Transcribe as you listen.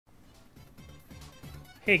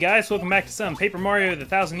Hey guys, welcome back to some Paper Mario the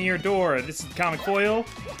Thousand Year Door. This is the Comic Foil,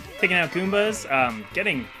 taking out Goombas,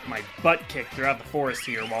 getting my butt kicked throughout the forest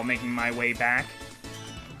here while making my way back.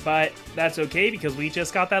 But that's okay because we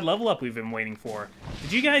just got that level up we've been waiting for.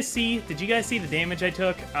 Did you guys see the damage I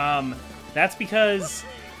took? That's because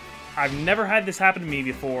I've never had this happen to me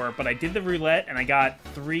before, but I did the roulette and I got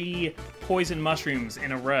 3 poison mushrooms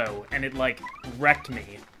in a row and it like wrecked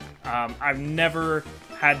me. I've never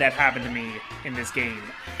had that happen to me in this game,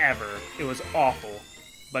 ever. It was awful.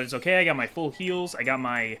 But it's okay, I got my full heals, I got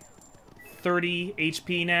my 30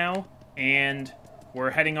 HP now, and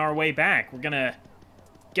we're heading our way back. We're gonna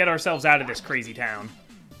get ourselves out of this crazy town.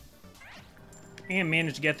 And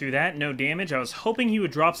managed to get through that, no damage. I was hoping he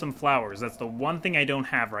would drop some flowers. That's the one thing I don't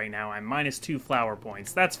have right now. I'm -2 flower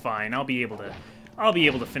points. That's fine, I'll be able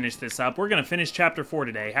to finish this up. We're gonna finish Chapter 4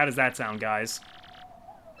 today. How does that sound, guys?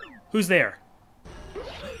 Who's there?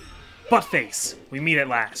 Buttface! We meet at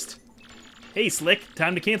last. Hey, Slick.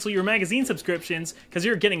 Time to cancel your magazine subscriptions, because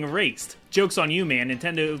you're getting erased. Joke's on you, man.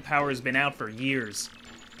 Nintendo Power's been out for years.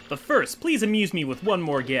 But first, please amuse me with one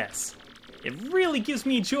more guess. It really gives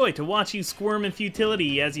me joy to watch you squirm in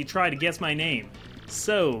futility as you try to guess my name.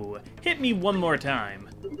 So, hit me one more time.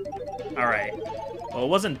 Alright. Well, it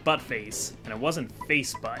wasn't Buttface, and it wasn't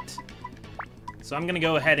Face Butt. So I'm gonna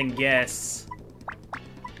go ahead and guess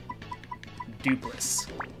Dupless.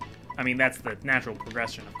 I mean, that's the natural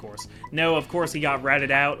progression, of course. No, of course he got ratted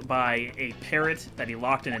out by a parrot that he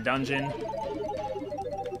locked in a dungeon.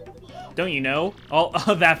 Don't you know?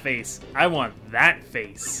 Oh, that face. I want that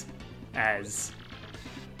face as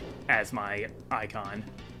my icon.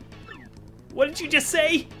 What did you just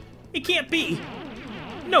say? It can't be.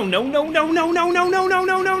 No, no, no, no, no, no, no, no, no,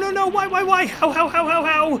 no, no, no, no. Why?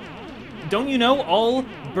 How? Don't you know all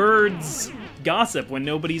birds gossip when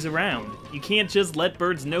nobody's around? You can't just let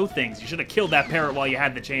birds know things. You should have killed that parrot while you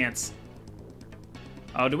had the chance.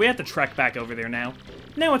 Oh, do we have to trek back over there now?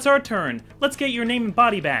 Now it's our turn. Let's get your name and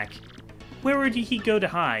body back. Where would he go to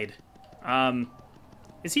hide?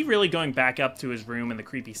 Is he really going back up to his room in the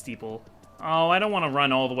creepy steeple? Oh, I don't want to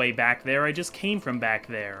run all the way back there. I just came from back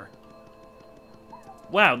there.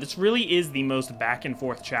 Wow, this really is the most back and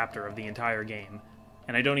forth chapter of the entire game.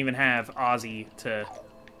 And I don't even have Ozzy to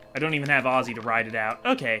ride it out.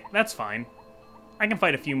 Okay, that's fine. I can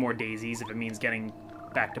fight a few more daisies if it means getting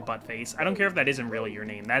back to Buttface. I don't care if that isn't really your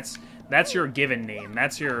name. That's your given name.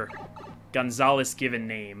 That's your Gonzalez given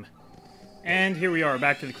name. And here we are,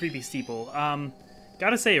 back to the creepy steeple.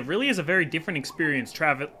 Gotta say, it really is a very different experience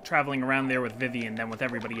traveling around there with Vivian than with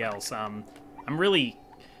everybody else.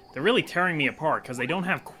 They're really tearing me apart, because they don't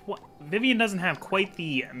have Vivian doesn't have quite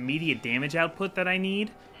the immediate damage output that I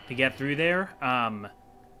need to get through there.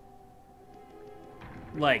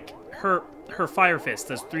 Like, her Fire Fist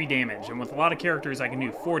does 3 damage, and with a lot of characters I can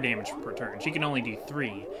do 4 damage per turn. She can only do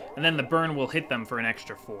 3, and then the burn will hit them for an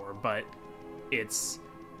extra 4, but it's...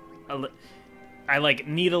 I, like,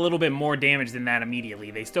 need a little bit more damage than that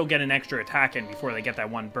immediately. They still get an extra attack in before they get that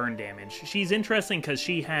 1 burn damage. She's interesting because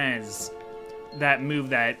she has that move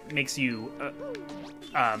that makes you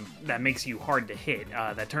hard to hit,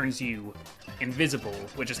 that turns you invisible,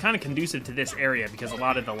 which is kind of conducive to this area because a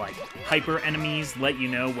lot of the, like, hyper enemies let you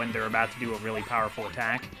know when they're about to do a really powerful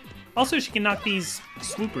attack. Also, she can knock these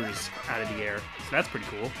swoopers out of the air, so that's pretty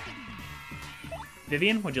cool.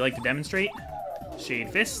 Vivian, would you like to demonstrate?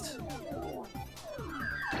 Shade Fist.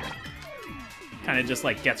 Kind of just,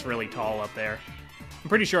 like, gets really tall up there. I'm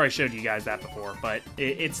pretty sure I showed you guys that before, but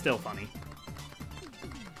it's still funny.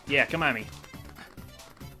 Yeah, come at me.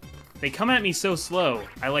 They come at me so slow,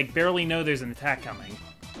 I, like, barely know there's an attack coming.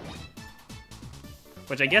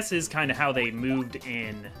 Which I guess is kind of how they moved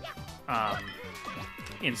in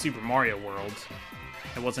Super Mario World.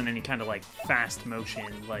 It wasn't any kind of, like, fast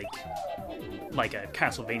motion, like a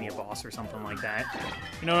Castlevania boss or something like that.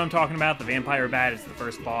 You know what I'm talking about? The Vampire Bat is the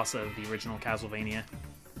first boss of the original Castlevania.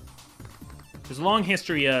 There's a long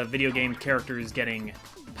history of video game characters getting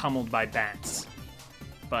pummeled by bats.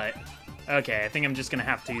 But, okay, I think I'm just gonna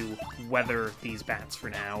have to weather these bats for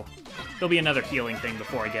now. There'll be another healing thing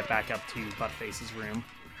before I get back up to Buttface's room.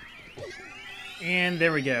 And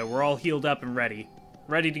there we go, we're all healed up and ready.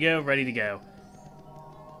 Ready to go, ready to go.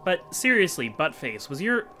 But seriously, Buttface,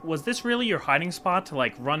 was this really your hiding spot to,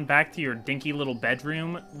 like, run back to your dinky little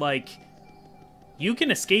bedroom? Like, you can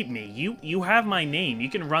escape me. You have my name. You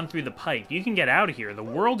can run through the pipe. You can get out of here. The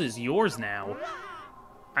world is yours now.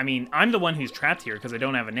 I mean, I'm the one who's trapped here because I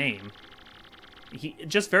don't have a name.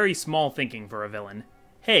 Just very small thinking for a villain.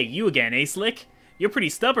 Hey, you again, eh, Slick? You're pretty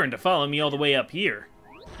stubborn to follow me all the way up here.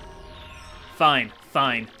 Fine.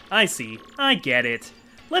 I see. I get it.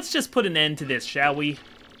 let's just put an end to this, shall we?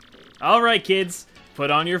 Alright, kids. Put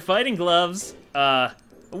on your fighting gloves.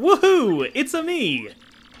 Woohoo! It's a me!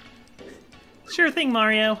 Sure thing,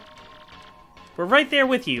 Mario. We're right there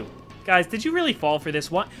with you. Guys, did you really fall for this?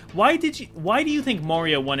 Why do you think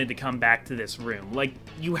Mario wanted to come back to this room? Like,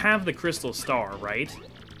 you have the Crystal Star, right?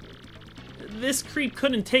 This creep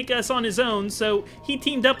couldn't take us on his own, so he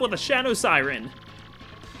teamed up with a Shadow Siren.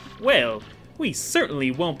 Well, we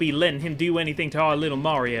certainly won't be letting him do anything to our little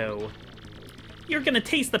Mario. You're gonna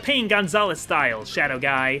taste the pain Gonzalez style, Shadow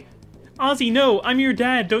Guy. Ozzy, no, I'm your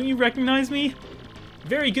dad, don't you recognize me?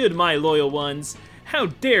 Very good, my loyal ones. How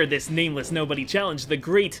dare this nameless nobody challenge the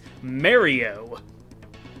great Mario?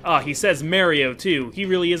 Ah, he says Mario, too. He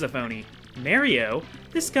really is a phony. Mario?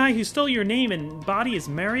 This guy who stole your name and body is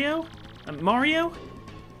Mario? Mario?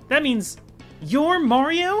 That means you're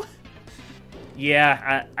Mario?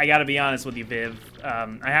 Yeah, I gotta be honest with you, Viv.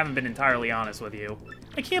 I haven't been entirely honest with you.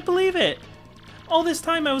 I can't believe it! All this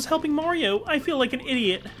time I was helping Mario. I feel like an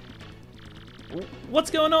idiot.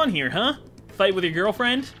 What's going on here, huh? Fight with your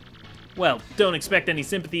girlfriend? Well, don't expect any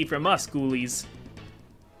sympathy from us, ghoulies.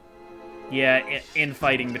 Yeah,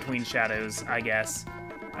 infighting between shadows, I guess.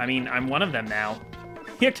 I mean, I'm one of them now.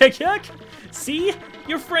 Yuck, yuck, yuck! See?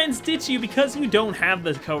 Your friends ditch you because you don't have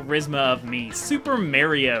the charisma of me, Super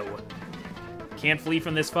Mario. Can't flee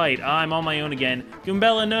from this fight. I'm on my own again.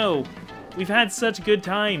 Goombella, no! We've had such good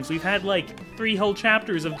times. We've had, like, 3 whole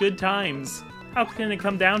chapters of good times. How can it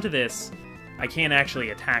come down to this? I can't actually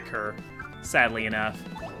attack her, sadly enough.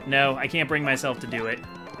 No, I can't bring myself to do it.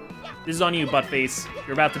 This is on you, Buttface.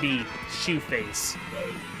 You're about to be Shoeface.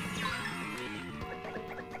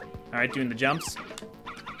 Alright, doing the jumps.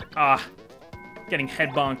 Ah, getting head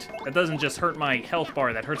bonked. That doesn't just hurt my health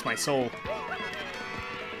bar, that hurts my soul.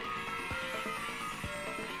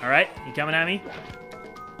 Alright, you coming at me?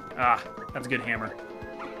 Ah, that's a good hammer.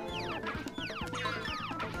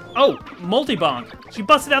 Oh, multi-bonk! She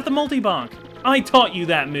busted out the multi-bonk! I taught you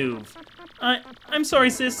that move! I'm sorry,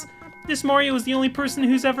 sis. This Mario is the only person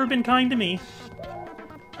who's ever been kind to me.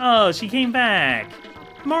 Oh, she came back.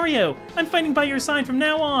 Mario, I'm fighting by your side from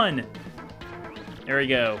now on. There we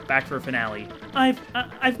go, back for a finale.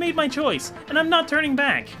 I've made my choice, and I'm not turning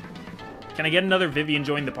back. Can I get another Vivian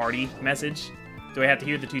join the party message? Do I have to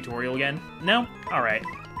hear the tutorial again? No? Alright.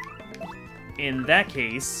 In that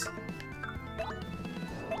case...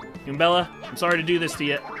 Goombella, I'm sorry to do this to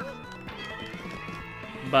you.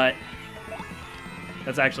 But...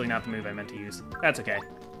 that's actually not the move I meant to use. That's okay.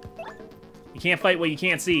 You can't fight what you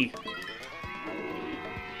can't see.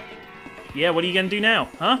 Yeah, what are you gonna do now?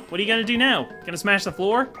 Huh? What are you gonna do now? Gonna smash the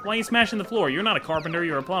floor? Why are you smashing the floor? You're not a carpenter,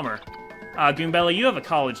 you're a plumber. Goombella, you have a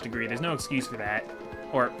college degree. There's no excuse for that.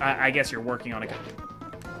 Or, I guess you're working on a...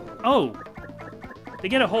 Oh! They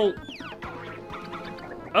get a whole...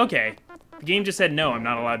 Okay. The game just said no, I'm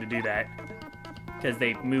not allowed to do that. Because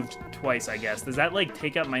they moved twice, I guess. Does that, like,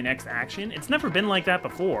 take up my next action? It's never been like that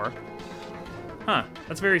before. Huh.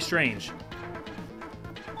 That's very strange.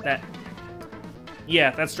 That...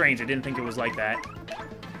 Yeah, that's strange. I didn't think it was like that.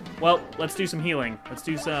 Well, let's do some healing. Let's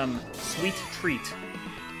do some sweet treat.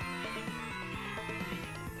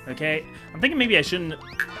 Okay. I'm thinking maybe I shouldn't...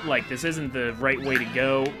 Like, this isn't the right way to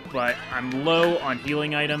go, but I'm low on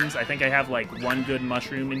healing items. I think I have, like, 1 good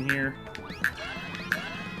mushroom in here.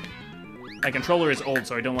 My controller is old,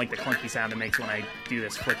 so I don't like the clunky sound it makes when I do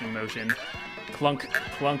this flicking motion. Clunk,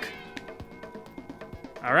 clunk.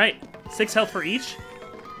 Alright, 6 health for each.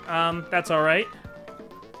 That's alright.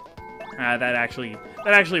 That actually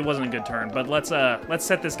wasn't a good turn, but let's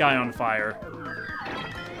set this guy on fire.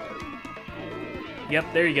 Yep,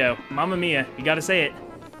 there you go. Mamma mia, you gotta say it.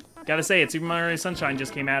 Gotta say it, Super Mario Sunshine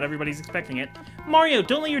just came out, everybody's expecting it. Mario,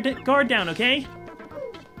 don't let your guard down, okay?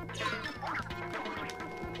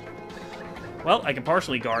 Well, I can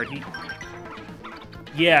partially guard.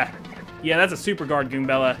 Yeah, that's a super guard,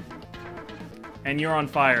 Goombella. And you're on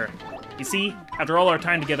fire. You see, after all our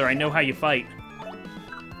time together, I know how you fight.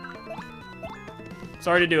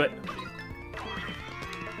 Sorry to do it.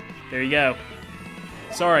 There you go.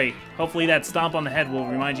 Sorry. Hopefully that stomp on the head will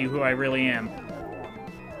remind you who I really am.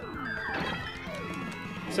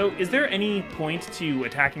 So, is there any point to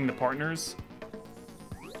attacking the partners?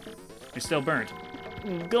 You're still burnt.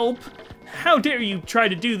 Gulp. How dare you try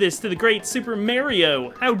to do this to the great Super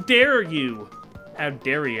Mario? How dare you? How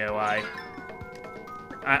dare you,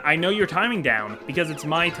 I know your timing down, because it's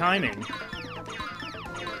my timing.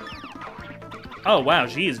 Oh, wow,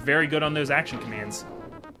 she is very good on those action commands.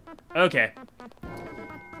 Okay.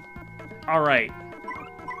 Alright.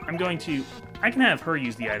 I can have her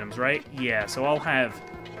use the items, right? Yeah, so I'll have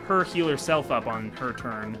her heal herself up on her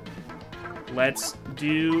turn. Let's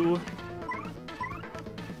do...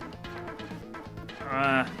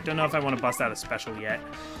 don't know if I want to bust out a special yet.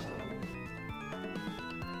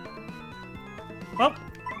 Well,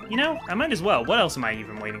 you know, I might as well. What else am I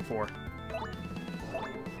even waiting for?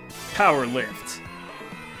 Power lift.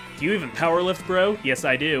 Do you even power lift, bro? Yes,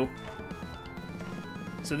 I do.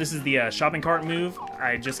 So this is the shopping cart move.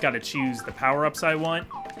 I just got to choose the power-ups I want.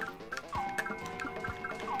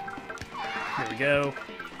 There we go.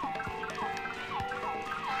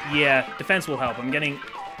 Yeah, defense will help. I'm getting...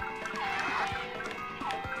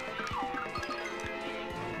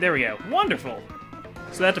 There we go. Wonderful.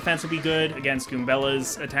 So that defense will be good against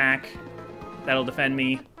Goombella's attack. That'll defend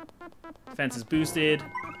me. Defense is boosted.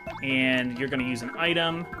 And you're going to use an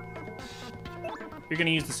item. You're going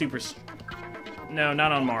to use the super... No,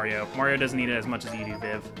 not on Mario. Mario doesn't need it as much as you do,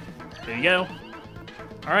 Viv. There you go.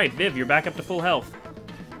 Alright, Viv, you're back up to full health.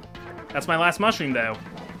 That's my last mushroom, though.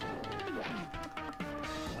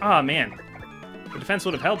 Ah, man. The defense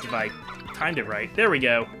would have helped if I timed it right. There we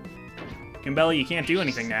go. Goombella, you can't do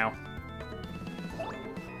anything now.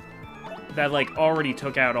 That, like, already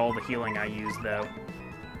took out all the healing I used, though.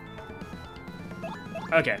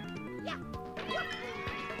 Okay.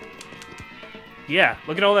 Yeah,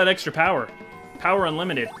 look at all that extra power. Power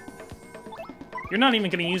unlimited. You're not even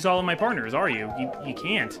going to use all of my partners, are you? You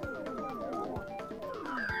can't.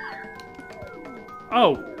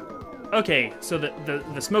 Oh. Okay, so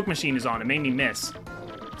the smoke machine is on. It made me miss.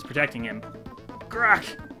 It's protecting him.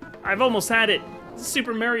 Grok! I've almost had it.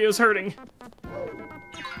 Super Mario's hurting.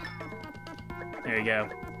 There you go.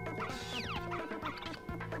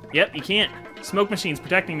 Yep, you can't. Smoke machine's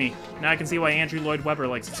protecting me. Now I can see why Andrew Lloyd Webber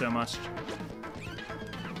likes it so much.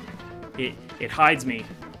 It hides me.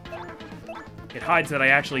 It hides that I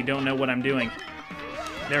actually don't know what I'm doing.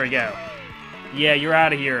 There we go. Yeah, you're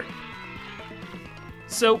out of here.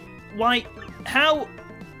 So, why... How...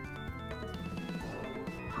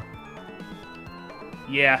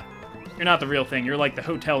 Yeah. You're not the real thing. You're like the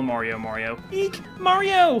Hotel Mario. Eek!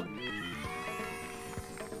 Mario!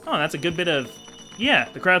 Oh, that's a good bit of... Yeah,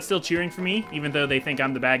 the crowd's still cheering for me, even though they think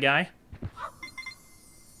I'm the bad guy.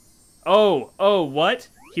 Oh, what?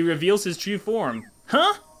 He reveals his true form.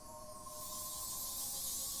 Huh?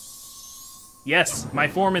 Yes, my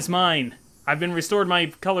form is mine. I've been restored my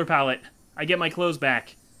color palette. I get my clothes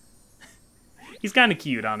back. He's kind of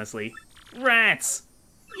cute, honestly. Rats!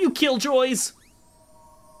 You killjoys!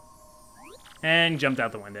 And jumped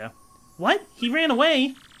out the window. What? He ran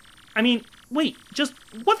away? I mean, wait, just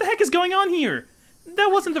what the heck is going on here?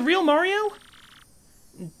 That wasn't the real Mario?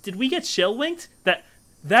 Did we get shell-winked?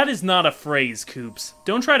 That is not a phrase, Koops.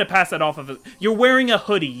 Don't try to pass that off of a... You're wearing a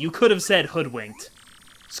hoodie. You could have said hoodwinked.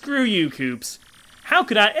 Screw you, Koops. How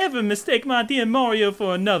could I ever mistake my dear Mario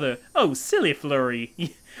for another? Oh, silly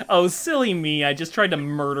Flurry. Oh, silly me. I just tried to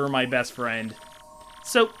murder my best friend.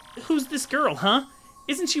 So, who's this girl, huh?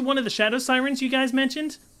 Isn't she one of the Shadow Sirens you guys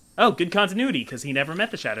mentioned? Oh, good continuity, because he never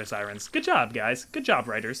met the Shadow Sirens. Good job, guys. Good job,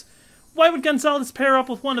 writers. Why would Gonzalez pair up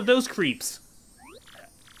with one of those creeps?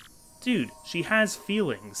 Dude, she has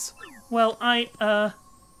feelings. Well,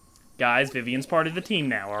 Guys, Vivian's part of the team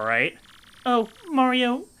now, alright? Oh,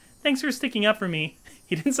 Mario, thanks for sticking up for me.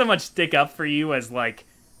 He didn't so much stick up for you as, like,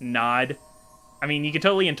 nod. I mean, you could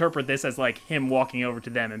totally interpret this as, like, him walking over to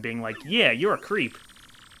them and being like, yeah, you're a creep.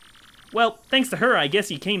 Well, thanks to her, I guess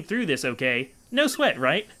you came through this okay. No sweat,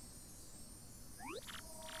 right?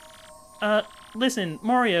 Listen,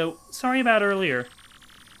 Mario, sorry about earlier.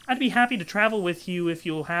 I'd be happy to travel with you if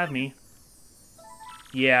you'll have me.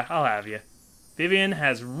 Yeah, I'll have you. Vivian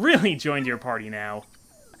has really joined your party now.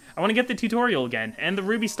 I want to get the tutorial again, and the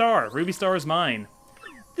Ruby Star. Ruby Star is mine.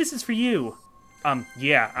 This is for you.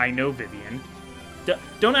 Yeah, I know, Vivian.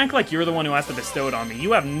 Don't act like you're the one who has to bestow it on me.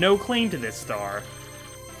 You have no claim to this star.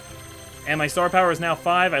 And my star power is now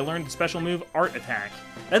 5. I learned the special move, Art Attack.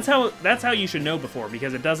 That's how you should know before,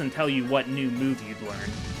 because it doesn't tell you what new move you'd learn.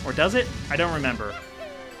 Or does it? I don't remember.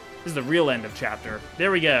 This is the real end of chapter.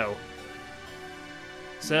 There we go.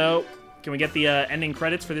 So, can we get the ending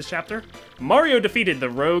credits for this chapter? Mario defeated the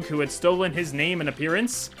rogue who had stolen his name and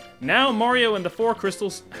appearance. Now Mario and the 4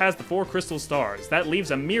 crystals has the 4 crystal stars. That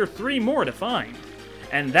leaves a mere 3 more to find.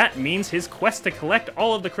 And that means his quest to collect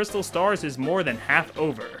all of the crystal stars is more than half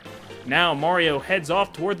over. Now Mario heads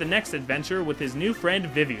off toward the next adventure with his new friend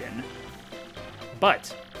Vivian. But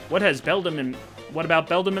what about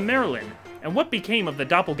Beldam and Marilyn? And what became of the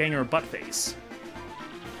doppelganger Buttface?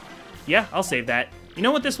 Yeah, I'll save that. You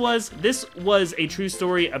know what this was? This was a true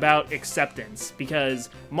story about acceptance, because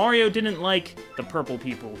Mario didn't like the purple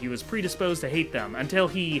people. He was predisposed to hate them until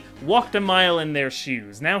he walked a mile in their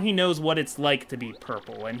shoes. Now he knows what it's like to be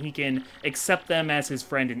purple, and he can accept them as his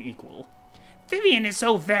friend and equal. Vivian is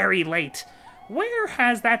so very late. Where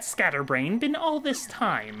has that scatterbrain been all this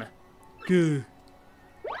time? Gah.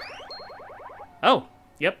 Oh,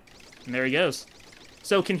 yep, and there he goes.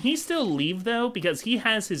 So can he still leave, though? Because he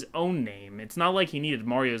has his own name. It's not like he needed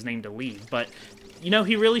Mario's name to leave, but, you know,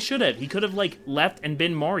 he really should have. He could have, like, left and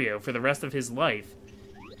been Mario for the rest of his life.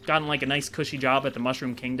 Gotten, like, a nice cushy job at the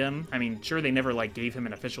Mushroom Kingdom. I mean, sure, they never, like, gave him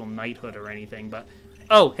an official knighthood or anything, but...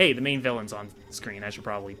 Oh, hey, the main villain's on screen. I should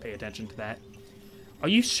probably pay attention to that. Are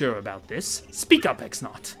you sure about this? Speak up,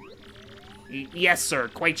 X-Naut. Yes, sir,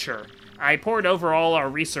 quite sure. I pored over all our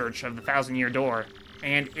research of the Thousand-Year Door,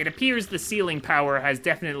 and it appears the sealing power has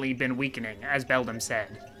definitely been weakening, as Beldam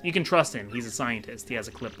said. You can trust him, he's a scientist, he has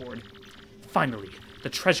a clipboard. Finally, the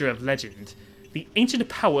treasure of legend. The ancient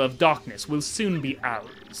power of darkness will soon be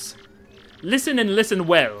ours. Listen and listen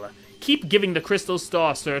well. Keep giving the Crystal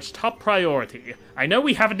Star search top priority. I know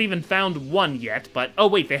we haven't even found one yet, but... Oh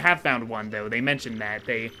wait, they have found one, though. They mentioned that.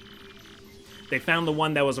 They found the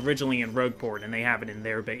one that was originally in Rogueport, and they have it in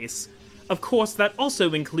their base. Of course, that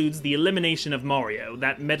also includes the elimination of Mario,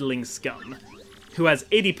 that meddling scum, who has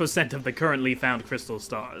 80% of the currently found Crystal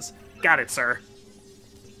Stars. Got it, sir.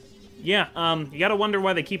 Yeah, you gotta wonder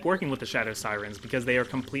why they keep working with the Shadow Sirens, because they are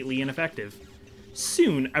completely ineffective.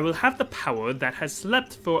 Soon, I will have the power that has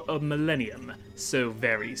slept for a millennium, so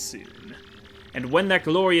very soon. And when that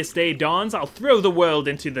glorious day dawns, I'll throw the world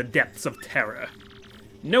into the depths of terror.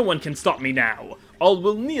 No one can stop me now. All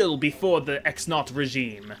will kneel before the X-Naut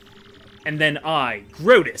regime. And then I,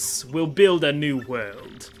 Grotus, will build a new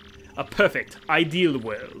world. A perfect, ideal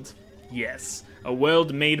world. Yes, a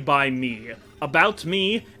world made by me, about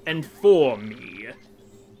me, and for me.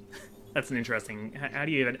 That's an interesting... How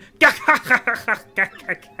do you even...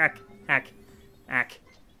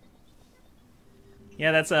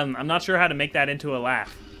 Yeah, that's, I'm not sure how to make that into a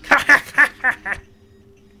laugh.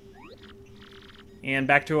 And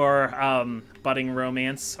back to our, budding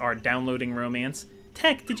romance, our downloading romance.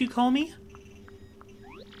 Tech, did you call me?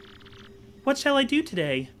 What shall I do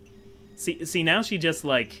today? See, now she just,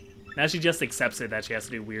 like... Now she just accepts it that she has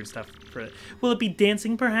to do weird stuff for it. Will it be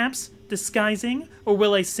dancing, perhaps? Disguising? Or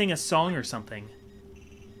will I sing a song or something?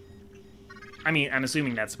 I mean, I'm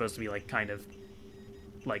assuming that's supposed to be, like, kind of,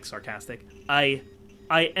 like, sarcastic. I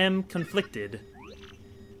am conflicted.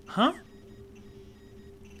 Huh?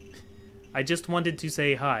 I just wanted to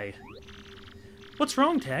say hi. What's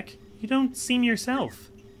wrong, Tech? You don't seem yourself.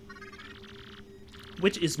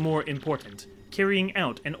 Which is more important, carrying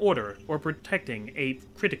out an order or protecting a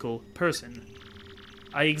critical person?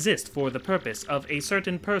 I exist for the purpose of a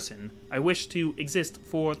certain person. I wish to exist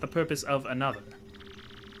for the purpose of another.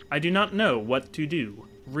 I do not know what to do,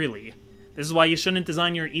 really. This is why you shouldn't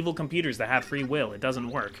design your evil computers that have free will. It doesn't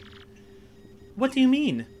work. What do you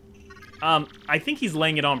mean? I think he's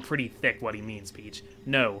laying it on pretty thick what he means, Peach.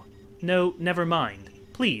 No, never mind.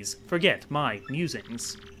 Please, forget my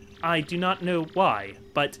musings. I do not know why,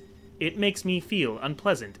 but it makes me feel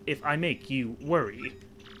unpleasant if I make you worry.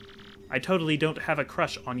 I totally don't have a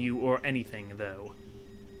crush on you or anything, though.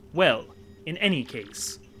 Well, in any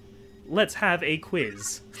case, let's have a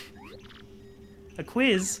quiz. A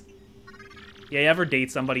quiz? Yeah, you ever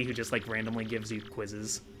date somebody who just, like, randomly gives you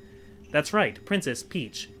quizzes? That's right, Princess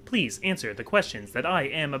Peach. Please answer the questions that I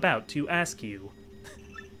am about to ask you.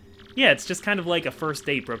 Yeah, it's just kind of like a first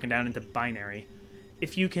date broken down into binary.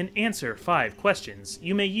 If you can answer 5 questions,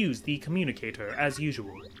 you may use the communicator as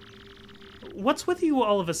usual. What's with you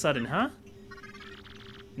all of a sudden, huh?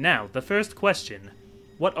 Now, the first question.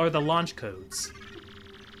 What are the launch codes?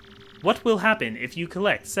 What will happen if you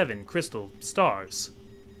collect 7 crystal stars?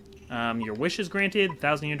 Your wish is granted,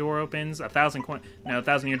 1,000-year door opens, 1,000 coin... No,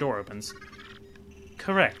 1,000-year door opens.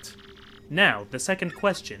 Correct. Now, the second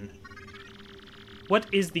question. What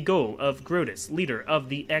is the goal of Grotus, leader of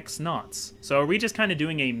the X-Nauts? So are we just kind of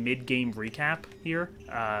doing a mid-game recap here?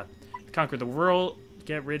 Conquer the world,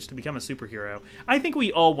 get rich to become a superhero. I think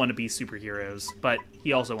we all want to be superheroes, but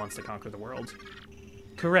he also wants to conquer the world.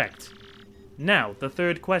 Correct. Now, the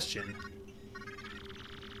third question.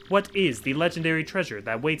 What is the legendary treasure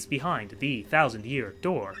that waits behind the 1,000-year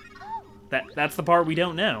door? That's the part we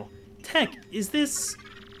don't know. Tech, is this...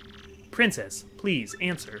 Princess, please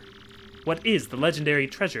answer. What is the legendary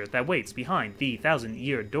treasure that waits behind the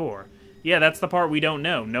 1,000-year door? Yeah, that's the part we don't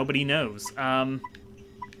know. Nobody knows.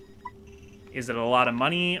 Is it a lot of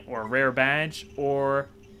money, or a rare badge, or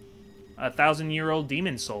 1,000-year-old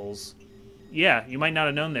demon souls? Yeah, you might not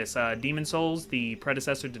have known this. Demon Souls, the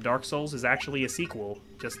predecessor to Dark Souls, is actually a sequel.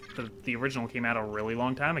 Just the original came out a really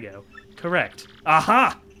long time ago. Correct.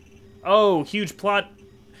 Aha! Oh, huge plot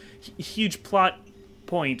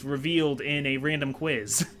point revealed in a random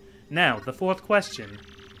quiz. Now, the fourth question.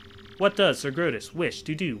 What does Sir Grotus wish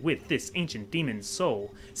to do with this ancient demon's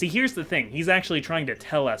soul? See, here's the thing. He's actually trying to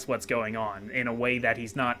tell us what's going on in a way that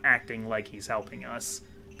he's not acting like he's helping us.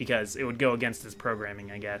 Because it would go against his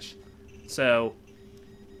programming, I guess. So,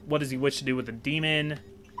 what does he wish to do with the demon?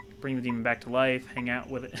 Bring the demon back to life, hang out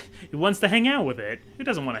with it. He wants to hang out with it. Who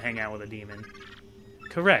doesn't want to hang out with a demon?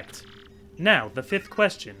 Correct. Now, the fifth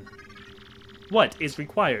question. What is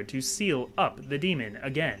required to seal up the demon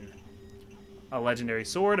again? A legendary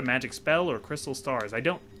sword, a magic spell, or crystal stars? I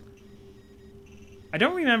don't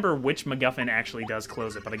remember which MacGuffin actually does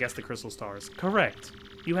close it, but I guess the crystal stars. Correct.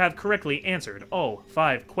 You have correctly answered all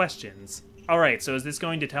 5 questions. Alright, so is this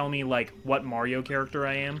going to tell me, like, what Mario character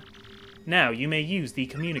I am? Now, you may use the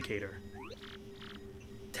communicator.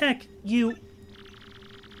 Tech,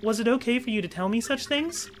 was it okay for you to tell me such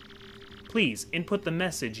things? Please, input the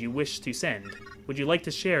message you wish to send. Would you like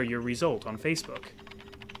to share your result on Facebook?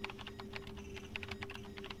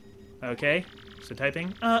 Okay, so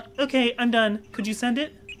typing. Okay, I'm done. Could you send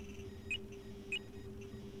it?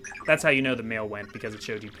 That's how you know the mail went, because it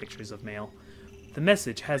showed you pictures of mail. The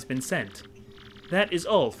message has been sent. That is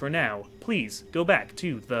all for now. Please, go back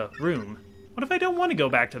to the room. What if I don't want to go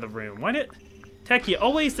back to the room? Why did... Tech, you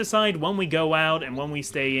always decide when we go out and when we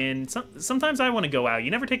stay in. Sometimes I want to go out.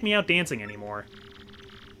 You never take me out dancing anymore.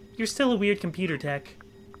 You're still a weird computer, Tech.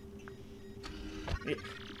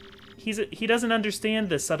 He doesn't understand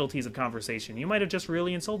the subtleties of conversation. You might have just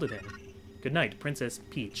really insulted him. Good night, Princess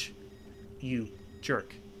Peach. You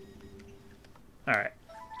jerk. Alright.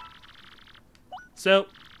 So,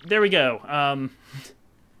 there we go.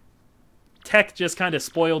 Tech just kind of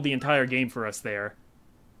spoiled the entire game for us there.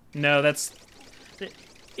 No,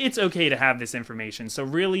 it's okay to have this information. So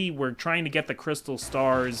really, we're trying to get the crystal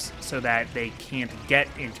stars so that they can't get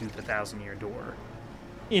into the Thousand-Year Door.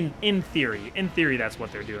 In theory. In theory, that's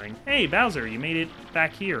what they're doing. Hey, Bowser, you made it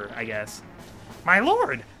back here, I guess. My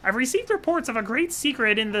lord! I've received reports of a great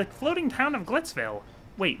secret in the floating town of Glitzville.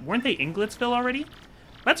 Wait, weren't they in Glitzville already?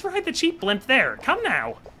 Let's ride the cheap blimp there. Come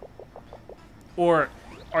now! Or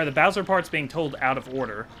are the Bowser parts being told out of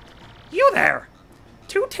order? You there!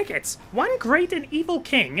 2 tickets, 1 great and evil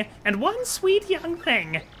king, and 1 sweet young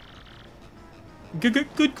thing.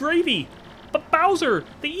 Good gravy! But Bowser,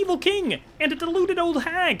 the evil king, and a deluded old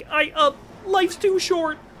hag. Life's too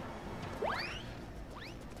short.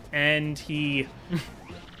 And he...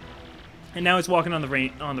 and now he's walking on the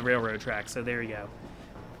railroad track, so there you go.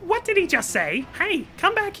 What did he just say? Hey,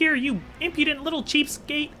 come back here, you impudent little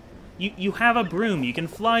cheapskate. You have a broom, you can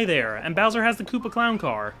fly there, and Bowser has the Koopa Clown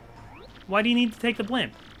car. Why do you need to take the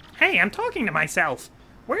blimp? Hey, I'm talking to myself.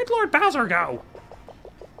 Where'd Lord Bowser go?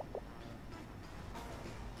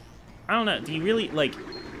 I don't know, do you really, like,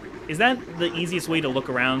 is that the easiest way to look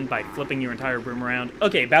around, by flipping your entire broom around?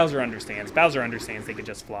 Okay, Bowser understands. Bowser understands they could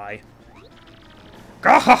just fly.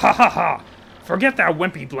 Gah ha ha ha ha! Forget that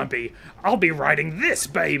wimpy blimpy. I'll be riding this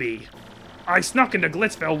baby! I snuck into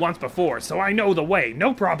Glitzville once before, so I know the way,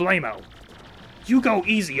 no problemo. You go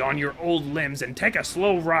easy on your old limbs and take a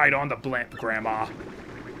slow ride on the blimp, Grandma.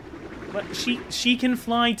 But she can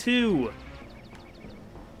fly too.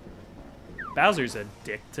 Bowser's a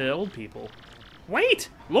dick to old people. Wait!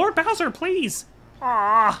 Lord Bowser, please!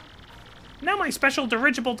 Ah! Now my special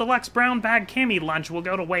dirigible deluxe brown bag cami lunch will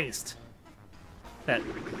go to waste. That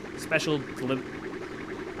special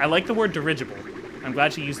I like the word dirigible. I'm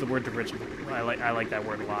glad she used the word dirigible. I like that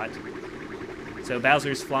word a lot. So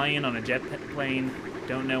Bowser's flying on a jet plane.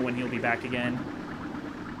 Don't know when he'll be back again.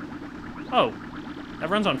 Oh, that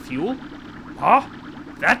runs on fuel? Huh?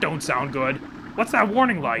 That don't sound good. What's that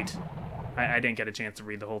warning light? I didn't get a chance to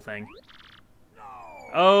read the whole thing.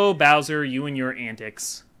 Oh, Bowser, you and your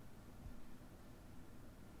antics.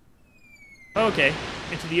 Okay,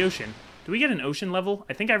 into the ocean. Do we get an ocean level?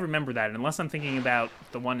 I think I remember that, unless I'm thinking about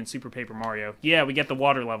the one in Super Paper Mario. Yeah, we get the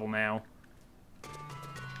water level now.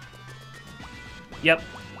 Yep,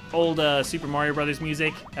 old Super Mario Brothers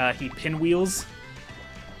music. He pinwheels.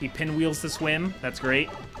 He pinwheels to swim. That's great.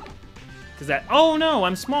 Does that... Oh no,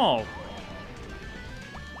 I'm small.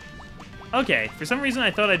 Okay, for some reason I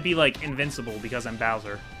thought I'd be, like, invincible because I'm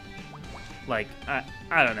Bowser. Like, I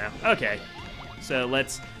don't know. Okay, so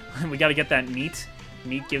let's... we gotta get that meat.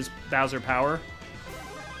 Meat gives Bowser power.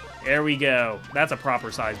 There we go. That's a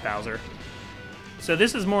proper size Bowser. So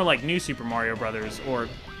this is more like New Super Mario Brothers, or,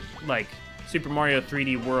 like, Super Mario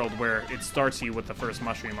 3D World, where it starts you with the first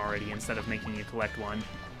mushroom already instead of making you collect one.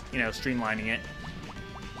 You know, streamlining it.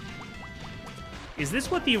 Is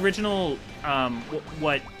this what the original,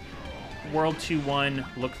 what World 2-1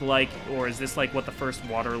 looked like? Or is this like what the first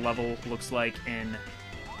water level looks like in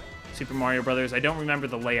Super Mario Brothers? I don't remember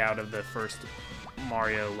the layout of the first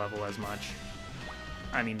Mario level as much.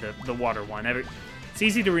 I mean, the water one. It's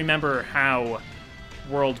easy to remember how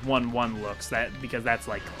World 1-1 looks, because that's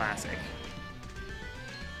like classic.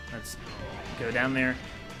 Let's go down there.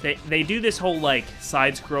 They do this whole like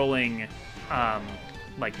side-scrolling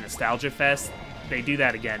like nostalgia fest. They do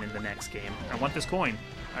that again in the next game. I want this coin.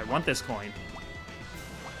 I want this coin.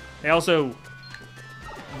 They also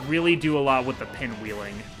really do a lot with the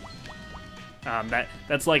pinwheeling.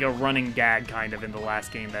 That's like a running gag kind of in the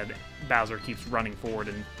last game, that Bowser keeps running forward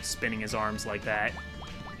and spinning his arms like that.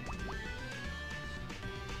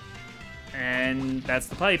 And that's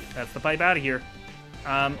the pipe. That's the pipe out of here.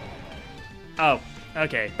 Oh,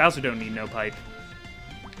 okay. Bowser don't need no pipe.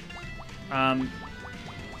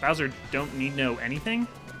 Bowser don't need no anything?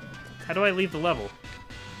 How do I leave the level?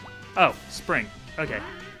 Oh, spring. Okay.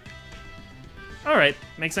 Alright,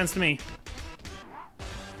 makes sense to me.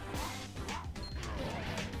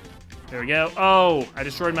 There we go. Oh, I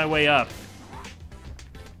destroyed my way up.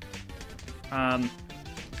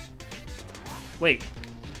 Wait.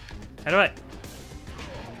 How do I...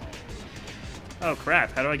 Oh,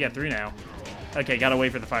 crap. How do I get through now? Okay, gotta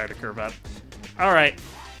wait for the fire to curve up. Alright.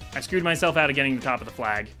 I screwed myself out of getting the top of the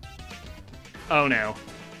flag. Oh, no.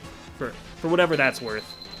 For whatever that's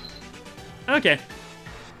worth. Okay.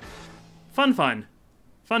 Fun.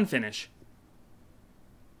 Fun finish.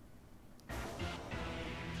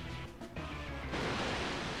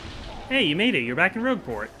 Hey, you made it. You're back in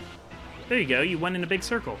Rogueport. There you go. You went in a big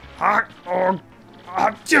circle.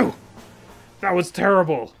 Achoo! That was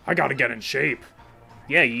terrible. I gotta get in shape.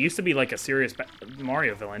 Yeah, you used to be like a serious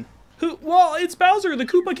Mario villain. Well, it's Bowser, the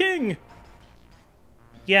Koopa King!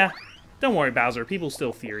 Yeah, don't worry, Bowser. People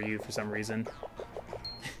still fear you for some reason.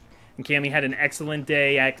 And Cammy had an excellent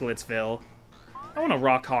day at Glitzville. I want a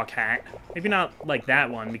Rock Hawk hat. Maybe not like that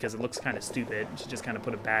one, because it looks kind of stupid. She just kind of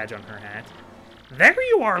put a badge on her hat. There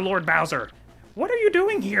you are, Lord Bowser! What are you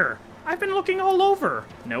doing here? I've been looking all over.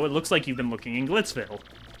 No, it looks like you've been looking in Glitzville.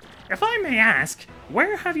 If I may ask,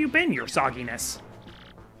 where have you been, your sogginess?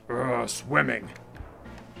 Swimming.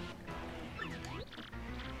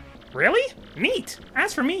 Really? Neat.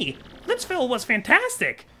 As for me, Glitzville was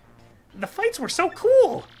fantastic. The fights were so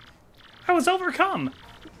cool. I was overcome.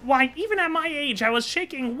 Why, even at my age, I was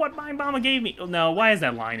shaking what my mama gave me. No, why is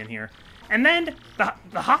that line in here? And then,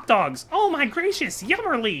 the hot dogs. Oh my gracious,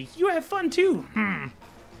 yummerly. You have fun too.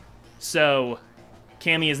 So,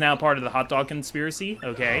 Cammy is now part of the hot dog conspiracy.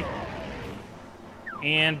 Okay.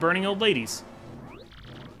 And burning old ladies.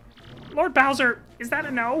 Lord Bowser, is that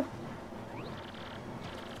a no?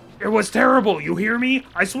 It was terrible, you hear me?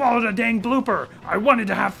 I swallowed a dang blooper. I wanted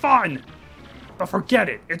to have fun. But forget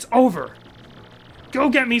it, it's over. Go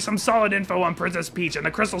get me some solid info on Princess Peach and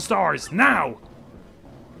the Crystal Stars, now!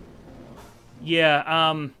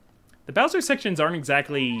 Yeah, the Bowser sections aren't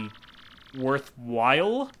exactly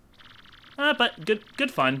worthwhile. But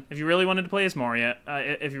good fun. If you really wanted to play as Mario,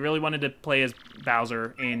 if you really wanted to play as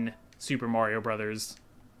Bowser in Super Mario Brothers,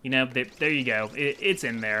 you know, there you go. It's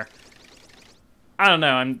in there. I don't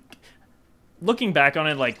know, I'm looking back on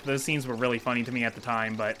it, like, those scenes were really funny to me at the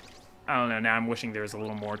time, but I don't know, now I'm wishing there was a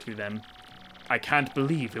little more to them. I can't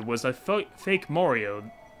believe it was a fake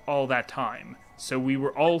Mario all that time, so we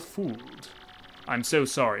were all fooled. I'm so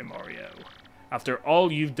sorry, Mario. After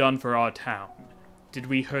all you've done for our town, did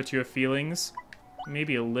we hurt your feelings?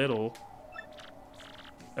 Maybe a little.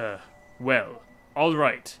 Well,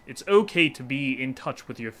 alright, it's okay to be in touch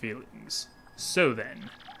with your feelings. So then,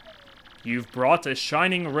 you've brought a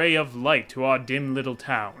shining ray of light to our dim little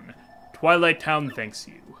town. Twilight Town thanks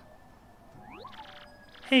you.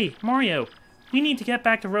 Hey, Mario, we need to get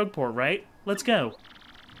back to Rogueport, right? Let's go.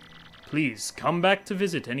 Please, come back to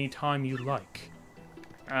visit any time you like.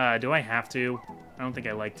 Do I have to? I don't think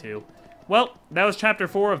I like to. Well, that was Chapter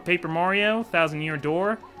 4 of Paper Mario, Thousand Year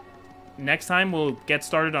Door. Next time, we'll get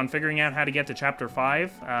started on figuring out how to get to Chapter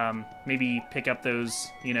 5. Maybe pick up those,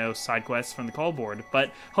 you know, side quests from the call board.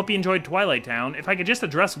 But hope you enjoyed Twilight Town. If I could just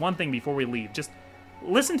address one thing before we leave, just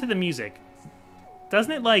listen to the music.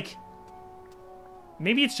 Doesn't it, like...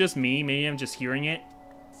 Maybe it's just me, maybe I'm just hearing it,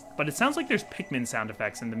 but it sounds like there's Pikmin sound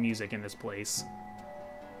effects in the music in this place.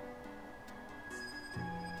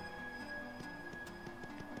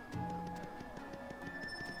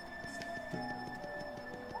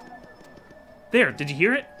 There, did you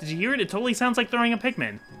hear it? Did you hear it? It totally sounds like throwing a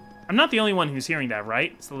Pikmin. I'm not the only one who's hearing that,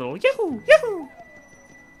 right? It's the little yahoo, yahoo!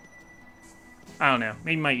 I don't know.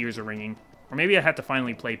 Maybe my ears are ringing. Or maybe I have to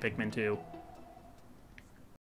finally play Pikmin 2.